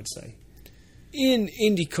margin, I would say. In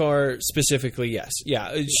IndyCar specifically, yes.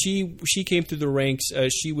 Yeah, she came through the ranks.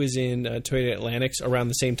 She was in Toyota Atlantics around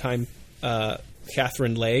the same time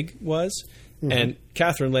Catherine Legge was. Mm-hmm. And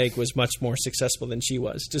Catherine Legge was much more successful than she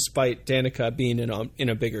was, despite Danica being in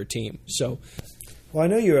a bigger team. So, well, I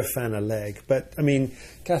know you're a fan of Legge, but I mean,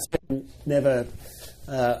 Catherine never.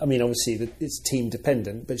 Obviously it's team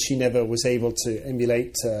dependent, but she never was able to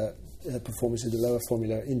emulate her performance at the lower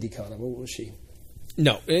Formula IndyCar level, was she?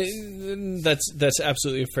 No, that's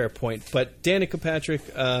absolutely a fair point. But Danica Patrick,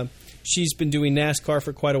 she's been doing NASCAR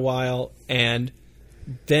for quite a while, and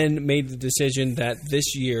then made the decision that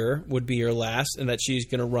this year would be her last, and that she's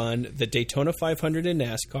going to run the Daytona 500 in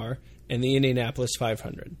NASCAR and the Indianapolis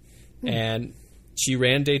 500. And she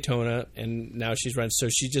ran Daytona, and now she's run. So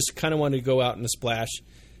she just kind of wanted to go out in a splash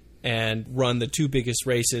and run the two biggest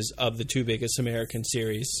races of the two biggest American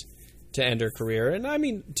series to end her career. And I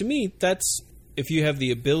mean, to me, that's, if you have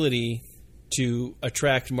the ability to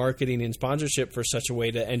attract marketing and sponsorship for such a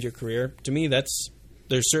way to end your career, to me, there's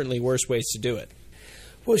certainly worse ways to do it.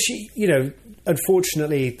 Well,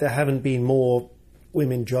 unfortunately, there haven't been more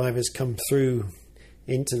women drivers come through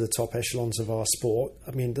into the top echelons of our sport.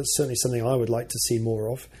 I mean, that's certainly something I would like to see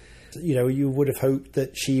more of. You would have hoped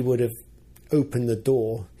that she would have opened the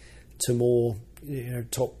door to more,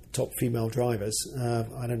 top female drivers.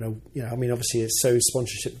 I don't know. Obviously, it's so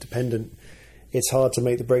sponsorship dependent. It's hard to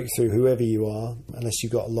make the breakthrough, whoever you are, unless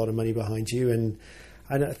you've got a lot of money behind you. And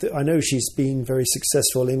I know she's been very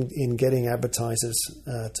successful in getting advertisers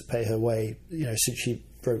to pay her way, since she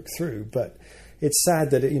broke through. But it's sad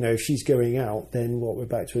that, if she's going out, then we're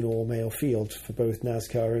back to an all-male field for both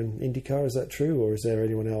NASCAR and IndyCar. Is that true? Or is there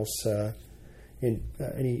anyone else,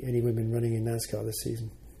 any women running in NASCAR this season?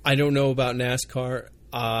 I don't know about NASCAR,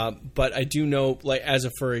 but I do know,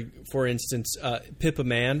 for instance, Pippa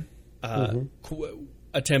Mann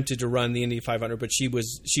attempted to run the Indy 500, but she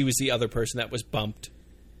was the other person that was bumped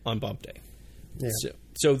on bump day. Yeah.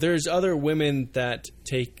 So there's other women that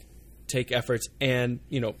take efforts, and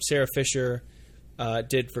Sarah Fisher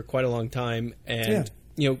did for quite a long time, and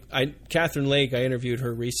Catherine Legge, I interviewed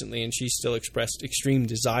her recently, and she still expressed extreme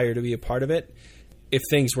desire to be a part of it. If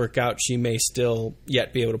things work out, she may still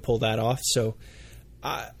yet be able to pull that off. So,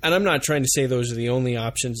 and I'm not trying to say those are the only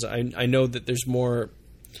options. I know that there's more.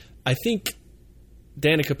 I think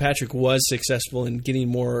Danica Patrick was successful in getting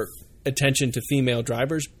more attention to female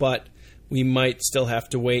drivers, but we might still have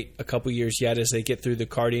to wait a couple years yet as they get through the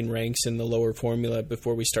karting ranks in the lower formula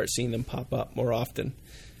before we start seeing them pop up more often.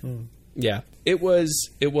 Yeah, it was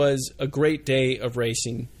a great day of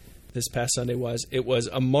racing. This past Sunday it was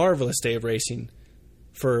a marvelous day of racing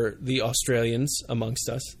for the Australians amongst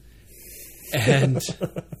us, and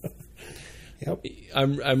yep.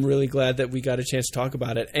 I'm really glad that we got a chance to talk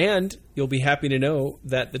about it. And you'll be happy to know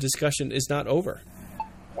that the discussion is not over.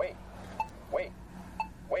 Wait.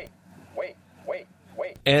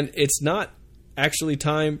 And it's not actually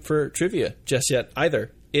time for trivia just yet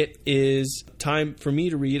either. It is time for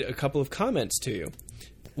me to read a couple of comments to you.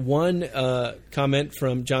 One comment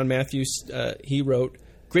from John Matthews, he wrote,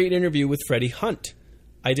 "Great interview with Freddie Hunt.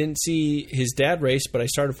 I didn't see his dad race, but I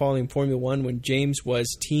started following Formula One when James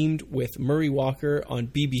was teamed with Murray Walker on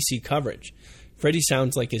BBC coverage. Freddie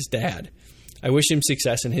sounds like his dad. I wish him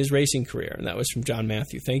success in his racing career." And that was from John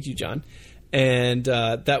Matthew. Thank you, John. And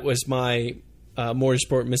that was my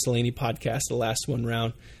Motorsport Miscellany podcast, the last one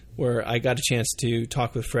round, where I got a chance to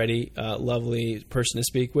talk with Freddie, lovely person to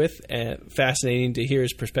speak with, and fascinating to hear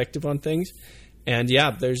his perspective on things. And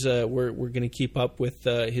yeah, we're going to keep up with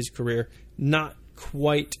his career. Not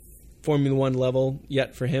quite Formula One level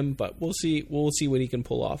yet for him, but we'll see what he can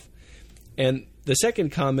pull off. And the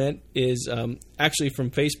second comment is actually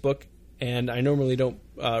from Facebook, and I normally don't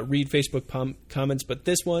read Facebook comments, but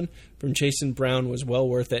this one from Jason Brown was well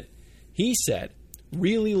worth it. He said,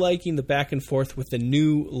 "Really liking the back and forth with the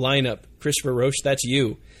new lineup." Christopher Roche, that's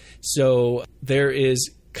you. So there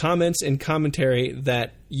is comments and commentary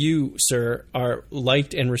that you, sir, are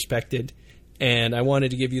liked and respected, and I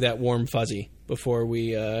wanted to give you that warm fuzzy before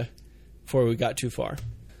we got too far.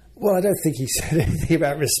 Well, I don't think he said anything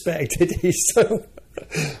about respect, did he? So,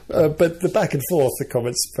 but the back and forth, the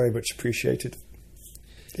comments, very much appreciated,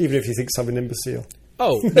 even if you think I'm an imbecile.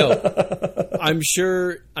 Oh no, I'm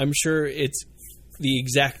sure it's the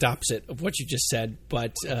exact opposite of what you just said,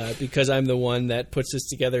 but because I'm the one that puts this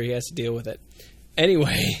together, he has to deal with it.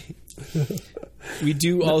 Anyway, we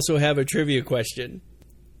do also have a trivia question.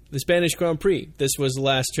 The Spanish Grand Prix. This was the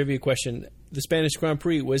last trivia question. The Spanish Grand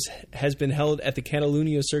Prix has been held at the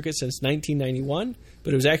Catalunya circuit since 1991,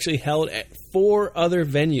 but it was actually held at 4 other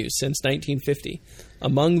venues since 1950.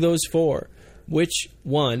 Among those 4, which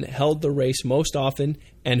one held the race most often,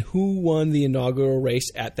 and who won the inaugural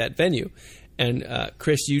race at that venue? And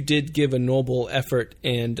Chris, you did give a noble effort,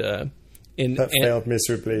 and failed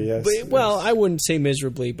miserably. Yes. Well, I wouldn't say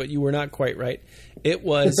miserably, but you were not quite right. It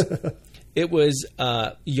was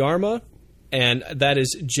Jarama, and that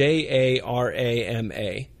is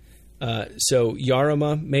Jarama. So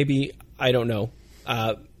Jarama, maybe, I don't know.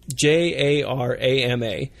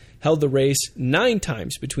 Jarama held the race 9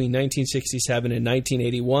 times between 1967 and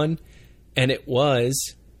 1981, and it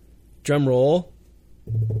was, drum roll,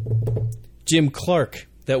 Jim Clark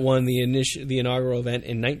that won the inaugural event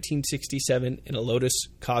in 1967 in a Lotus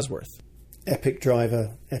Cosworth. Epic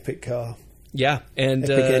driver, epic car. Yeah, and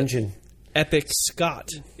epic engine. Epic Scot,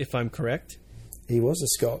 if I'm correct. He was a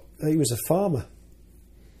Scot. He was a farmer.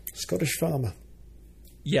 Scottish farmer.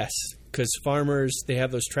 Yes, because farmers, they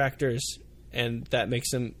have those tractors, and that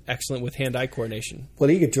makes them excellent with hand-eye coordination. Well,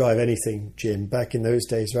 he could drive anything, Jim, back in those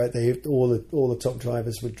days, right? All the top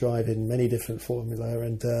drivers would drive in many different formula,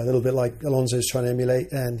 and a little bit like Alonso's trying to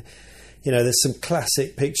emulate. And, you know, there's some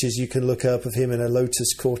classic pictures you can look up of him in a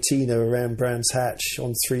Lotus Cortina around Brands Hatch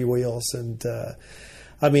on 3 wheels. And,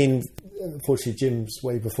 I mean, unfortunately, Jim's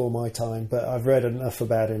way before my time, but I've read enough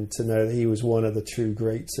about him to know that he was one of the true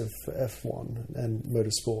greats of F1 and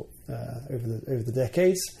motorsport over the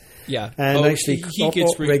decades. Yeah, and actually he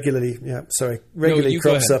gets regularly. Yeah, sorry, regularly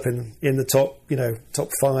crops up in the top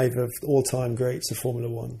 5 of all-time greats of Formula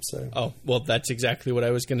One. So, oh well, that's exactly what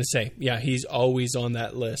I was going to say. Yeah, he's always on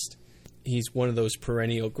that list. He's one of those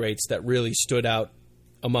perennial greats that really stood out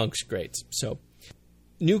amongst greats. So,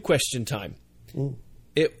 new question time.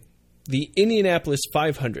 The Indianapolis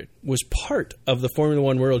 500 was part of the Formula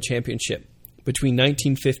One World Championship between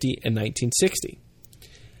 1950 and 1960.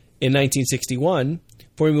 In 1961,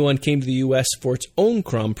 Formula One came to the U.S. for its own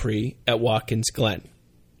Grand Prix at Watkins Glen.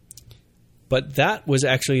 But that was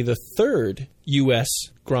actually the 3rd U.S.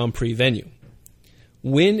 Grand Prix venue.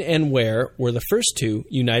 When and where were the first 2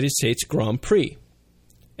 United States Grand Prix?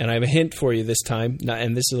 And I have a hint for you this time,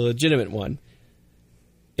 and this is a legitimate one.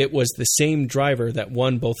 It was the same driver that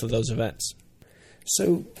won both of those events.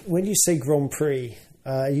 So when you say Grand Prix,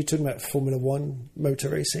 are you talking about Formula One motor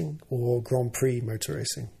racing or Grand Prix motor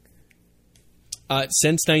racing?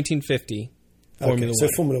 Since 1950, Formula One. So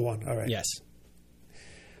Formula One, all right. Yes.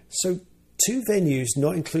 So 2 venues,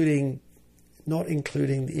 not including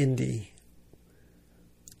the Indy,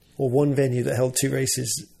 or 1 venue that held 2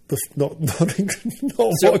 races, not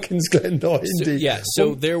Watkins Glen, not Indy.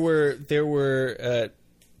 So there were.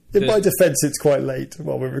 In my defence, it's quite late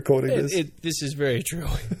while we're recording this. This is very true.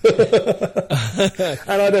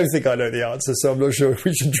 And I don't think I know the answer, so I'm not sure if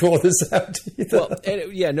we should draw this out either. Well,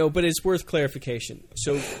 but it's worth clarification.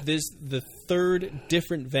 So the 3rd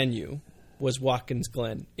different venue was Watkins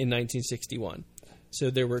Glen in 1961. So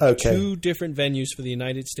there were 2 different venues for the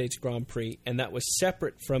United States Grand Prix, and that was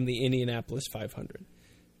separate from the Indianapolis 500.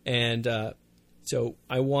 And so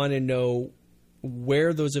I want to know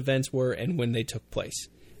where those events were and when they took place.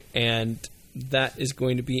 And that is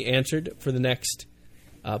going to be answered for the next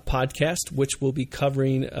podcast, which will be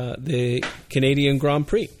covering the Canadian Grand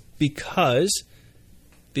Prix, because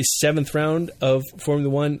the 7th round of Formula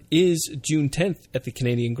One is June 10th at the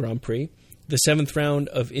Canadian Grand Prix. The 7th round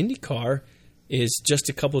of IndyCar is just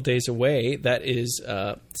a couple days away. That is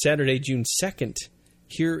Saturday, June 2nd,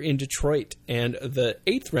 here in Detroit. And the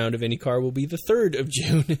 8th round of IndyCar will be the 3rd of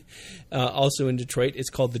June, also in Detroit. It's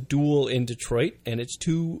called the Duel in Detroit, and it's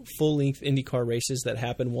 2 full-length IndyCar races that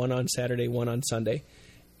happen, one on Saturday, one on Sunday.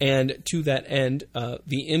 And to that end,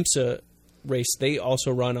 the IMSA race, they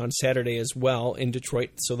also run on Saturday as well in Detroit.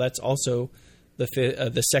 So that's also the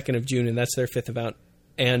 2nd of June, and that's their 5th event.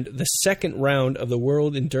 And the 2nd round of the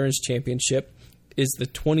World Endurance Championship is the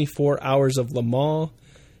 24 Hours of Le Mans.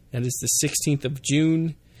 That is the 16th of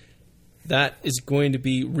June. That is going to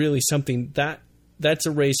be really something. That's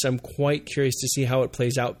a race I'm quite curious to see how it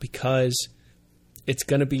plays out, because it's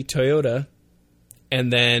going to be Toyota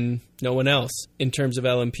and then no one else in terms of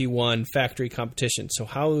LMP1 factory competition. So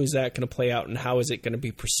how is that going to play out, and how is it going to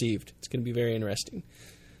be perceived? It's going to be very interesting.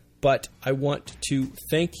 But I want to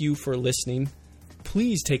thank you for listening.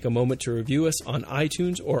 Please take a moment to review us on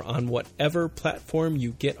iTunes or on whatever platform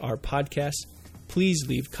you get our podcasts. Please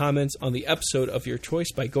leave comments on the episode of your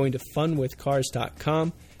choice by going to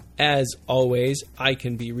funwithcars.com. As always, I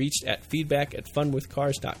can be reached at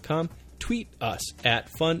feedback@funwithcars.com. Tweet us at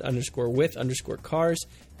fun_with_cars,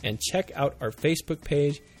 and check out our Facebook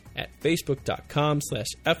page at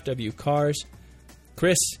facebook.com/FWCars.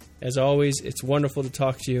 Chris, as always, it's wonderful to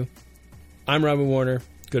talk to you. I'm Robin Warner.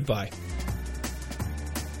 Goodbye.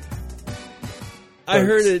 I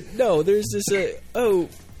heard it. No, there's this. I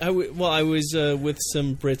was with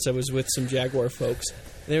some Brits. I was with some Jaguar folks.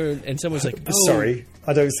 And someone's like, "Oh, sorry,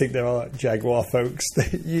 I don't think there are Jaguar folks.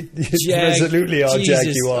 you resolutely are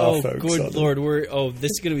Jesus. Jaguar folks. Good Lord,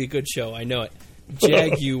 this is going to be a good show. I know it.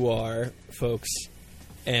 Jaguar folks,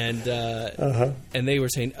 and they were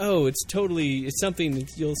saying, "Oh, it's something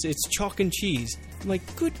you'll say. It's chalk and cheese." I'm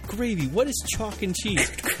like, "Good gravy! What is chalk and cheese?"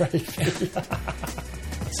 Good gravy.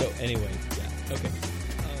 So anyway, yeah, okay.